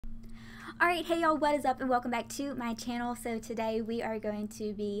Alright, hey y'all, what is up and welcome back to my channel. So today we are going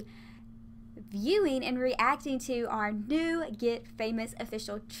to be viewing and reacting to our new Get Famous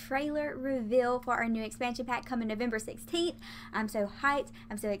official trailer reveal for our new expansion pack coming November 16th. I'm so hyped,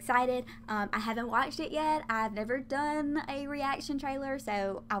 I'm so excited. I haven't watched it yet. I've never done a reaction trailer,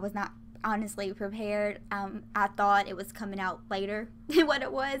 so I was not honestly prepared. I thought it was coming out later than what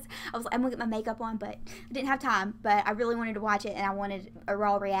it was. I was like, I'm gonna get my makeup on, but I didn't have time. But I really wanted to watch it and I wanted a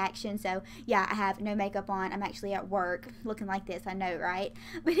raw reaction. So yeah, I have no makeup on. I'm actually at work looking like this, I know, right?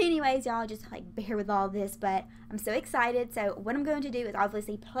 But anyways, y'all just like bear with all this, but I'm so excited. So what I'm going to do is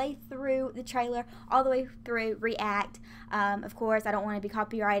obviously play through the trailer all the way through, react. Of course, I don't want to be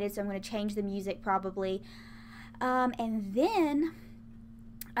copyrighted, so I'm going to change the music probably. And then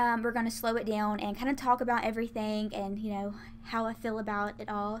we're going to slow it down and kind of talk about everything and, you know, how I feel about it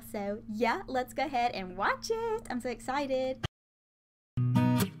all. So, yeah, let's go ahead and watch it. I'm so excited.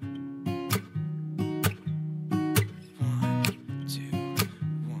 1,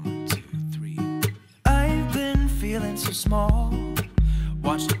 2, 3. I've been feeling so small.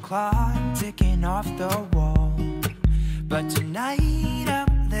 Watch the clock ticking off the wall. But tonight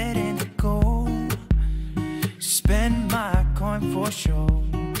I'm letting it go. Spend my coin for sure.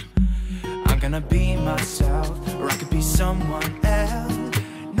 I'm gonna be myself, or I could be someone else.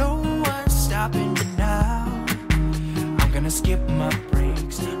 No one's stopping me now. I'm gonna skip my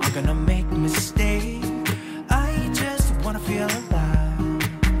breaks, I'm gonna make mistakes. I just wanna feel alive.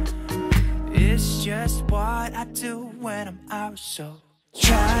 It's just what I do when I'm out, so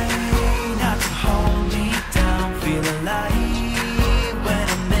try not to hold me down. Feel alive when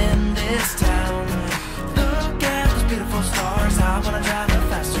I'm in this town. Look at those beautiful stars. I wanna drive a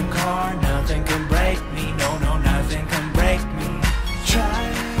faster car. Nothing can break me, no, nothing can break me.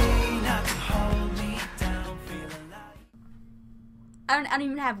 Try not to hold me down, feel alive. I don't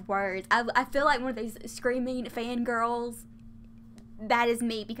even have words. I feel like one of those screaming fangirls. That is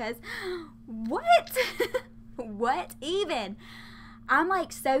me, because what? What even? I'm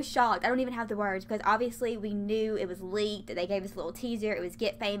like so shocked. I don't even have the words, because obviously we knew it was leaked. They gave us a little teaser. It was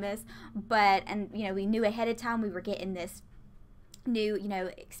Get Famous, and you know, we knew ahead of time we were getting this new, you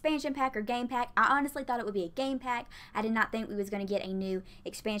know, expansion pack or game pack. I honestly thought it would be a game pack. I did not think we was going to get a new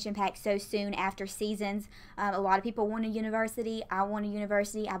expansion pack so soon after seasons. A lot of people want a university. I want a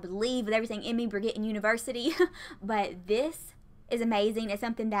university. I believe with everything in me we're getting university. But this is amazing. It's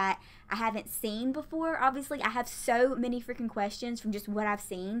something that I haven't seen before. Obviously, I have so many freaking questions from just what I've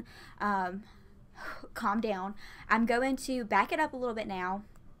seen. Calm down. I'm going to back it up a little bit now,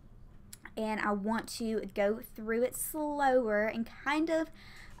 and I want to go through it slower and kind of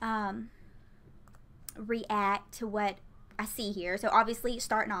react to what I see here. So obviously,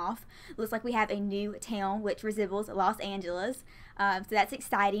 starting off, looks like we have a new town which resembles Los Angeles. So that's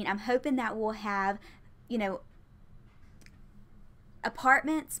exciting. I'm hoping that we'll have, you know,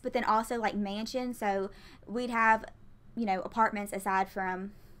 apartments, but then also like mansions. So we'd have, you know, apartments aside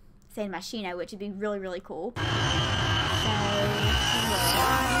from San Machino, which would be really, really cool. So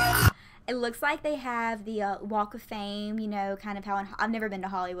it looks like they have the Walk of Fame, you know, kind of how I've never been to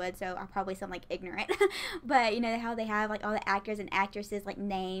Hollywood, so I probably sound like ignorant. But, you know, how they have like all the actors and actresses like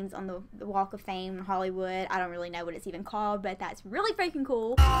names on the Walk of Fame in Hollywood. I don't really know what it's even called, but that's really freaking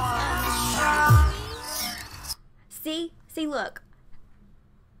cool. See, look.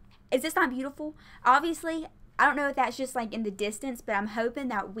 Is this not beautiful? Obviously, I don't know if that's just like in the distance, but I'm hoping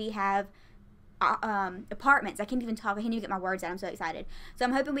that we have apartments. I can't even talk. I can't even get my words out. I'm so excited. So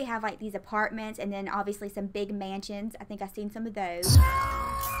I'm hoping we have like these apartments and then obviously some big mansions. I think I've seen some of those.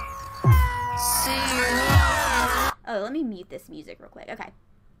 Oh, let me mute this music real quick. Okay.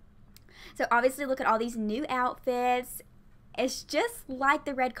 So obviously look at all these new outfits. It's just like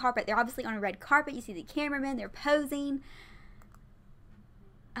the red carpet. They're obviously on a red carpet. You see the cameramen. They're posing.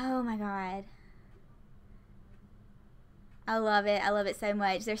 Oh my god. I love it. I love it so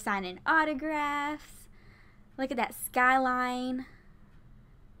much. They're signing autographs. Look at that skyline.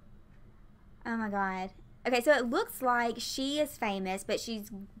 Oh my god. Okay, so it looks like she is famous, but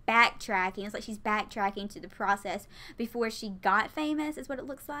she's backtracking. It's like she's backtracking to the process before she got famous, is what it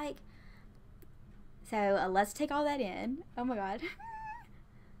looks like. So let's take all that in. Oh my god.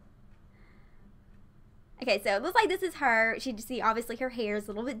 Okay, so it looks like this is her. You see, obviously, her hair is a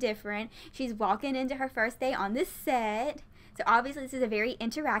little bit different. She's walking into her first day on this set. So, obviously, this is a very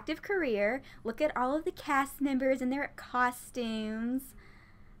interactive career. Look at all of the cast members in their costumes,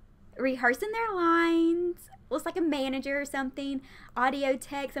 rehearsing their lines. Looks like a manager or something, audio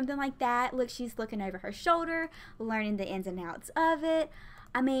tech, something like that. Look, she's looking over her shoulder, learning the ins and outs of it.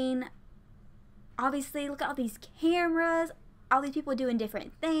 I mean, obviously, look at all these cameras. all these people doing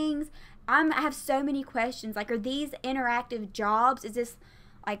different things. I have so many questions. Like, are these interactive jobs? Is this,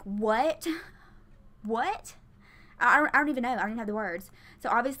 like, what? What? I don't even know. I don't even have the words. So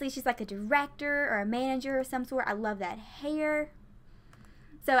obviously she's like a director or a manager of some sort. I love that hair.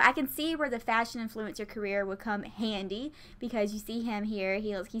 So I can see where the fashion influencer career would come handy, because you see him here.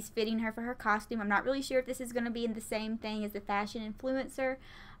 He's fitting her for her costume. I'm not really sure if this is going to be in the same thing as the fashion influencer.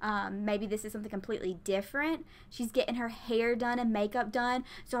 Maybe this is something completely different. She's getting her hair done and makeup done.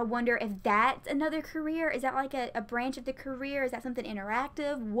 So I wonder if that's another career. Is that like a branch of the career? Is that something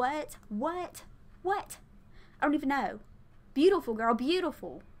interactive? What? I don't even know. Beautiful, girl.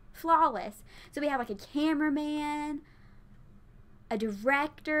 Beautiful. Flawless. So we have like a cameraman, a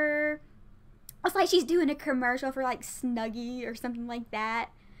director. It's like she's doing a commercial for like Snuggie or something like that.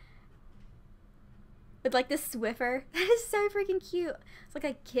 With like the Swiffer. That is so freaking cute. It's like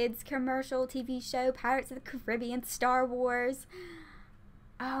a kids commercial, TV show, Pirates of the Caribbean, Star Wars.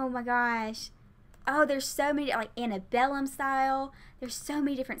 Oh my gosh. Oh, there's so many, like antebellum style. There's so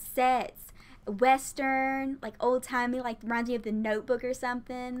many different sets. Western, like old-timey, like reminds me of The Notebook or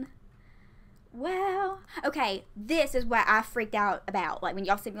something. Well, okay, this is what I freaked out about. Like when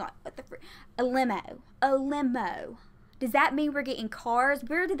y'all see me like, what the frick? A limo. Does that mean we're getting cars?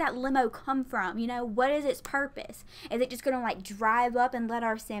 Where did that limo come from? You know, what is its purpose? Is it just gonna like drive up and let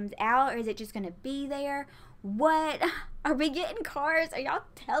our Sims out, or is it just gonna be there? What? Are we getting cars? Are y'all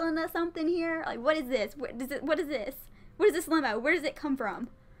telling us something here? Like, what is this? What is this? What is this limo? Where does it come from?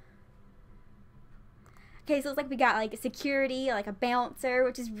 Okay, so it's like we got like security, like a bouncer,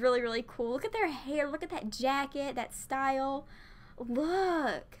 which is really, really cool. Look at their hair. Look at that jacket, that style.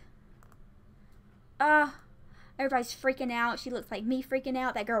 Look. Everybody's freaking out. She looks like me freaking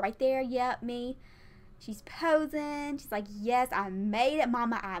out. That girl right there. Yep, me. She's posing. She's like, yes, I made it,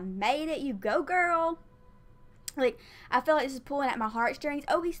 mama. I made it. You go, girl. Like, I feel like this is pulling at my heartstrings.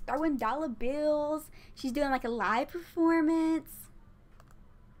 Oh, he's throwing dollar bills. She's doing like a live performance.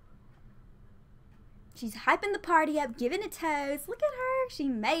 She's hyping the party up, giving a toast. Look at her. She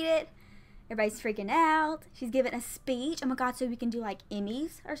made it. Everybody's freaking out. She's giving a speech. Oh my God, so we can do like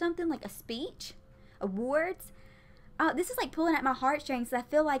Emmys or something, like a speech, awards. This is like pulling at my heartstrings. I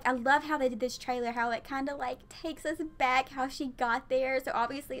feel like I love how they did this trailer, how it kind of like takes us back, how she got there. So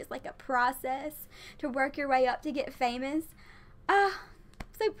obviously it's like a process to work your way up to get famous. I'm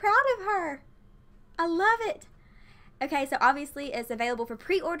so proud of her. I love it. Okay, so obviously it's available for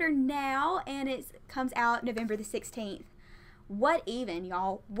pre-order now, and it comes out November the 16th. What even,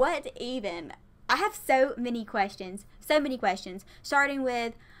 y'all? What even? I have so many questions. Starting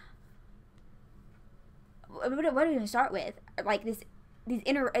with, what do we even start with? Like this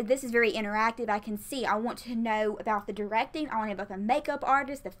is very interactive. I can see. I want to know about the directing. I want to know about the makeup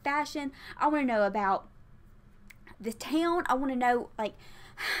artist, the fashion. I want to know about the town. I want to know, like,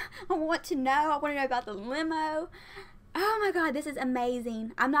 I want to know about the limo. Oh my God, this is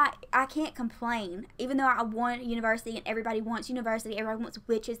amazing. I can't complain. Even though I want university and everybody wants university, everybody wants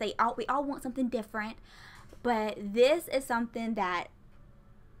witches, we all want something different. But this is something that,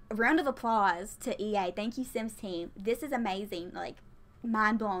 a round of applause to EA. Thank you, Sims team. This is amazing. Like,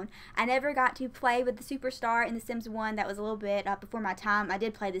 mind blown. I never got to play with the Superstar in The Sims 1. That was a little bit before my time. I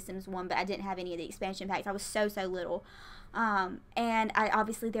did play The Sims 1, but I didn't have any of the expansion packs. I was so little. And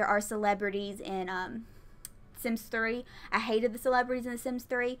obviously there are celebrities in Sims 3. I hated the celebrities in The Sims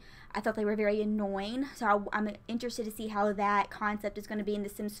 3. I thought they were very annoying. So I'm interested to see how that concept is going to be in The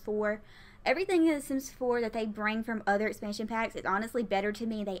Sims 4. Everything in The Sims 4 that they bring from other expansion packs is honestly better to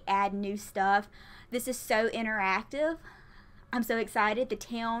me. They add new stuff. This is so interactive. I'm so excited. The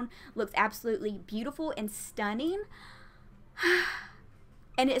town looks absolutely beautiful and stunning.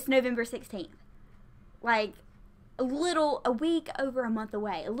 And it's November 16th. Like, a little over a month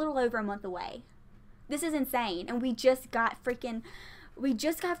away. This is insane. And we just got freaking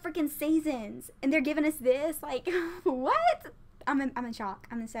seasons. And they're giving us this. Like, what? I'm in shock.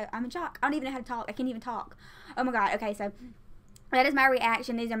 I'm in shock. I don't even know how to talk. I can't even talk. Oh my God. Okay, so that is my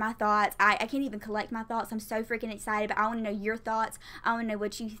reaction. These are my thoughts. I can't even collect my thoughts. I'm so freaking excited, but I want to know your thoughts. I want to know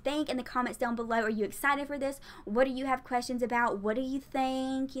what you think in the comments down below. Are you excited for this? What do you have questions about? What do you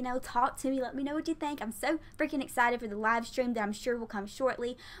think? You know, talk to me. Let me know what you think. I'm so freaking excited for the live stream that I'm sure will come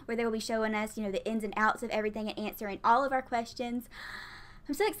shortly, where they will be showing us, you know, the ins and outs of everything and answering all of our questions.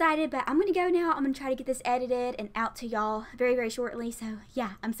 I'm so excited, but I'm going to go now. I'm going to try to get this edited and out to y'all very shortly. So,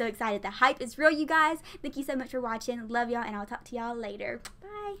 yeah, I'm so excited. The hype is real, you guys. Thank you so much for watching. Love y'all, and I'll talk to y'all later.